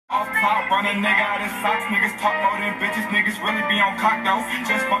Off top, run a nigga out his socks. Niggas talk more than bitches. Niggas really be on cock though.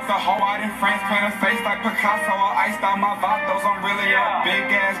 Just fucked a hoe out in France, paint her face like Picasso. I iced out my vatos. I'm really a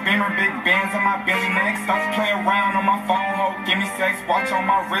big ass beamer, big bands on my Bentley next. Start to play around on my phone, ho. Give me sex, watch on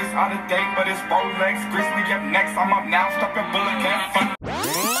my wrist, out of date, but it's Rolex. Grizzly up next, I'm up now. Stop your bullet cat.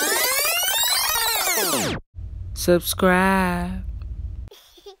 Subscribe.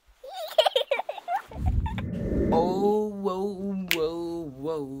 Oh, whoa, whoa,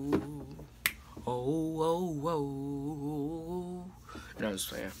 whoa. Oh, whoa, whoa. No, I'm just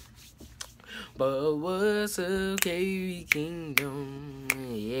playing. But what's up, KB Kingdom?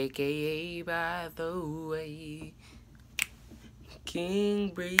 AKA, by the way,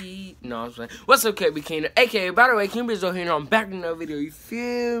 KingBreeZO. No, I'm just playing. What's up, KB Kingdom? AKA, by the way, KingBreeZO here, and I'm back in another video. You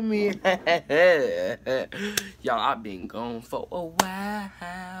feel me? Y'all, I've been gone for a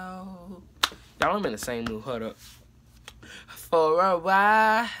while. Y'all, I'm in the same mood. Hold up. For a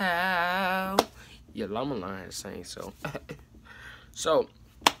while. Yeah, I'm gonna learn how to sing, so. So,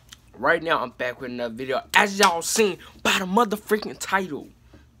 right now, I'm back with another video. As y'all seen by the motherfucking title.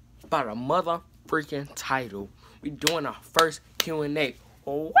 By the motherfucking title. We doing our first Q&A.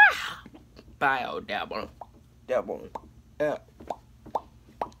 Oh, wow. Bow, that one. That one. That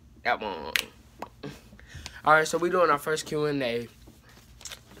one. Alright, so we doing our first Q&A. And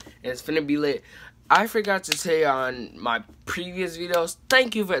it's finna be lit. I forgot to tell you on my previous videos,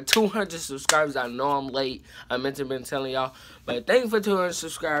 thank you for 200 subscribers. I know I'm late. I meant to been telling y'all. But thank you for 200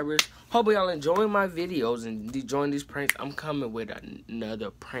 subscribers. Hope y'all enjoying my videos and enjoying these pranks. I'm coming with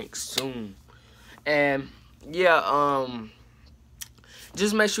another prank soon. And, yeah,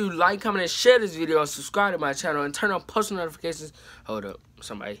 just make sure you like, comment, and share this video. And subscribe to my channel. And turn on post notifications. Hold up,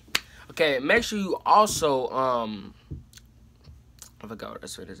 somebody. Okay, make sure you also, I forgot what I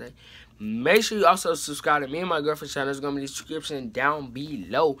was going to say. Make sure you also subscribe to me and my girlfriend's channel. It's going to be in the description down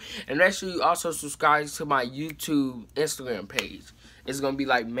below. And make sure you also subscribe to my YouTube, Instagram page. It's going to be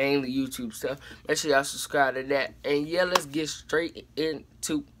like mainly YouTube stuff. Make sure y'all subscribe to that. And yeah, let's get straight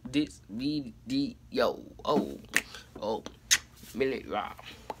into this video. Oh, minute ride.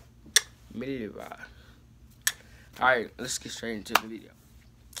 Alright, let's get straight into the video.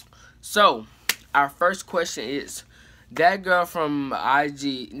 So, our first question is, that girl from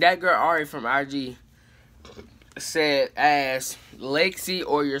IG, that girl Ari from IG said, ask Lexi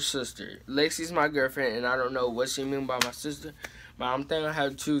or your sister. Lexi's my girlfriend, and I don't know what she mean by my sister, but I'm thinking I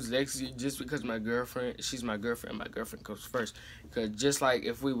have to choose Lexi just because my girlfriend, she's my girlfriend, my girlfriend comes first. Because just like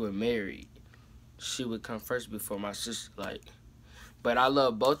if we were married, she would come first before my sister, like. But I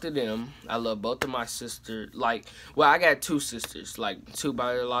love both of them. I love both of my sisters. Like, well, I got two sisters, like two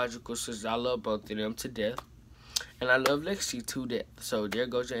biological sisters. I love both of them to death. And I love Lexi to death. So there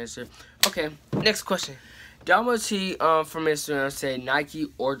goes your answer. Okay, next question. T from Instagram said Nike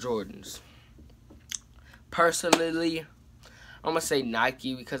or Jordans. Personally, I'm gonna say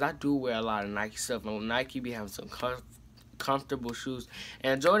Nike because I do wear a lot of Nike stuff. And Nike be having some comfortable shoes.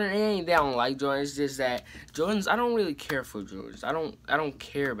 And Jordan, it ain't that I don't like Jordans. It's just that Jordans, I don't really care for Jordans. I don't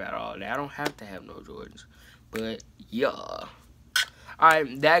care about all that. I don't have to have no Jordans. But yeah.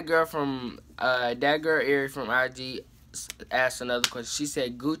 Alright, that girl Ari from IG asked another question. She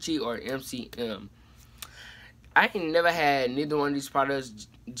said Gucci or MCM. I ain't never had neither one of these products.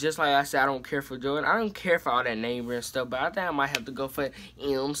 Just like I said, I don't care for Jordan. I don't care for all that name brand stuff, but I think I might have to go for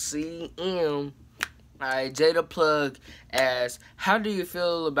MCM. Alright, Jada Plug asks, how do you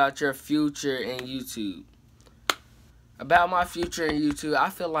feel about your future in YouTube? About my future in YouTube,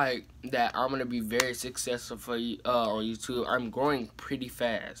 I feel like that I'm gonna be very successful for on YouTube. I'm growing pretty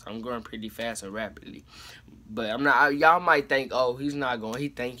fast. I'm growing pretty fast and rapidly. But I'm not. Y'all might think, oh, he's not going. He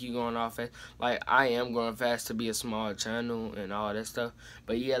think you going off fast. Like I am growing fast to be a small channel and all that stuff.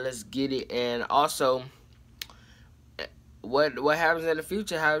 But yeah, let's get it. And also, what happens in the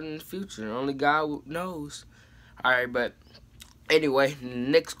future? Happens in the future. Only God knows. All right, but anyway,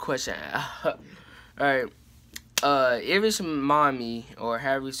 next question. All right. Iris Mommy, or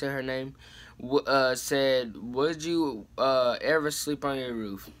however you say her name, said, would you ever sleep on your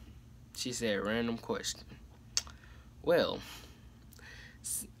roof? She said, random question. Well,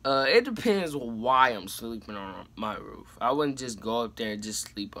 it depends why I'm sleeping on my roof. I wouldn't just go up there and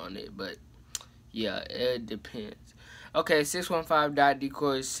just sleep on it, but yeah, it depends. Okay,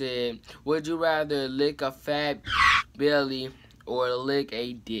 615.decoy said, would you rather lick a fat belly or lick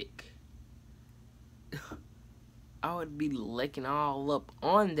a dick? I would be licking all up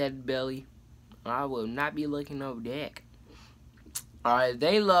on that belly. I will not be licking no dick. Alright,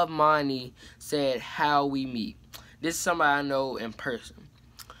 They Love Money said, how we meet. This is somebody I know in person.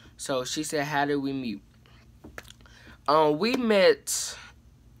 So she said, how did we meet? We met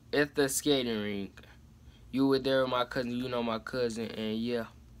at the skating rink. You were there with my cousin, you know my cousin, and yeah,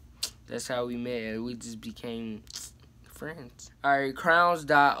 that's how we met, and we just became friends. Alright,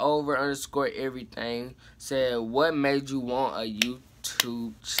 crowns.over_everything said, what made you want a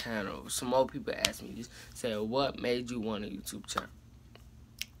YouTube channel? Some more people asked me this. Said, what made you want a YouTube channel?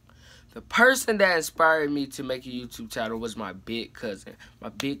 The person that inspired me to make a YouTube channel was my big cousin. My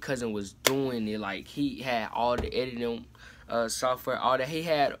big cousin was doing it. Like, he had all the editing software, all that. He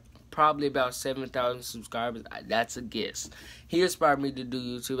had probably about 7,000 subscribers. That's a guess. He inspired me to do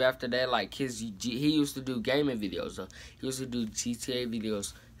YouTube. After that, like, he used to do gaming videos. He used to do GTA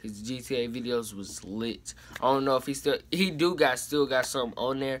videos. His GTA videos was lit. I don't know if he still got something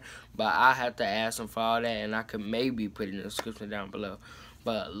on there, but I have to ask him for all that, and I could maybe put it in the description down below.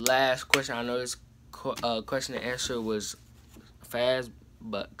 But last question, I know this question and answer was fast,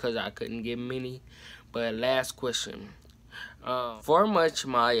 but because I couldn't get many. But last question. For much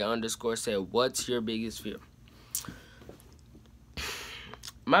Maya _ said, what's your biggest fear?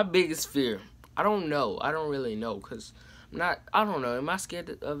 My biggest fear, I don't know. I don't really know, because I don't know. Am I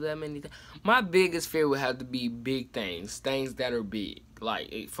scared of that many things? My biggest fear would have to be big things that are big.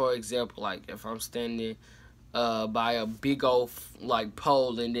 Like, for example, like if I'm standing by a big old like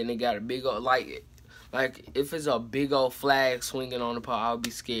pole, and then it got a big old like if it's a big old flag swinging on the pole, I'll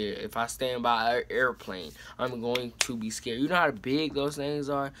be scared. If I stand by an airplane, I'm going to be scared. You know how big those things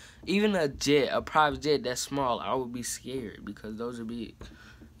are? Even a private jet that's small, I would be scared because those are big.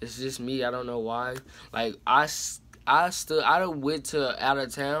 It's just me. I don't know why. Like, I went to out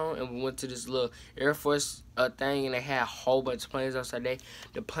of town, and we went to this little Air Force thing, and they had a whole bunch of planes outside there.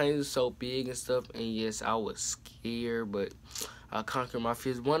 The planes were so big and stuff, and yes, I was scared, but I conquered my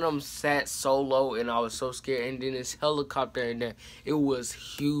fears. One of them sat so low, and I was so scared, and then this helicopter in there, it was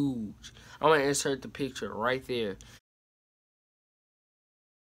huge. I'm going to insert the picture right there.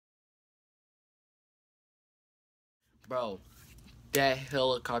 Bro, that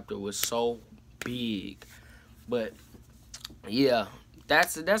helicopter was so big. But yeah,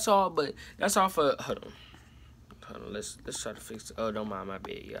 that's all. But that's all for. Hold on. Let's try to fix it. Oh, don't mind my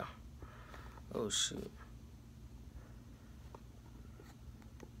bed, y'all. Oh shoot.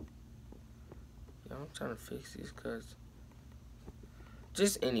 Y'all, I'm trying to fix this, cause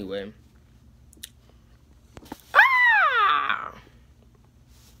just anyway.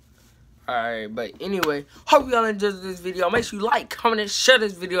 Alright, but anyway, hope y'all enjoyed this video. Make sure you like, comment, and share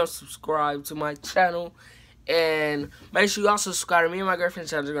this video, subscribe to my channel. And make sure you also subscribe to me and my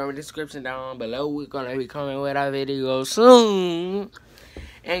girlfriend's channel in the description down below. We're going to be coming with our video soon.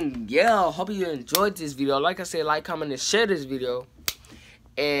 And yeah, hope you enjoyed this video. Like I said, like, comment, and share this video.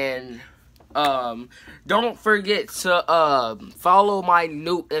 And don't forget to follow my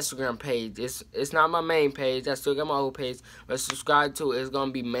new Instagram page. It's not my main page. I still got my old page, but subscribe to it. It's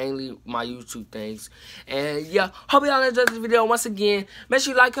gonna be mainly my YouTube things. And yeah, hope y'all enjoyed this video. Once again, make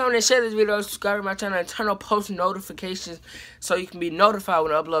sure you like, comment, and share this video. Subscribe to my channel and turn on post notifications so you can be notified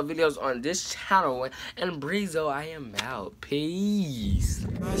when I upload videos on this channel. And BreeZO, I am out. Peace.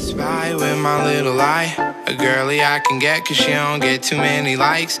 I spy with my little eye, a girly I can get 'cause she don't get too many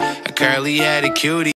likes, a curly headed cutie.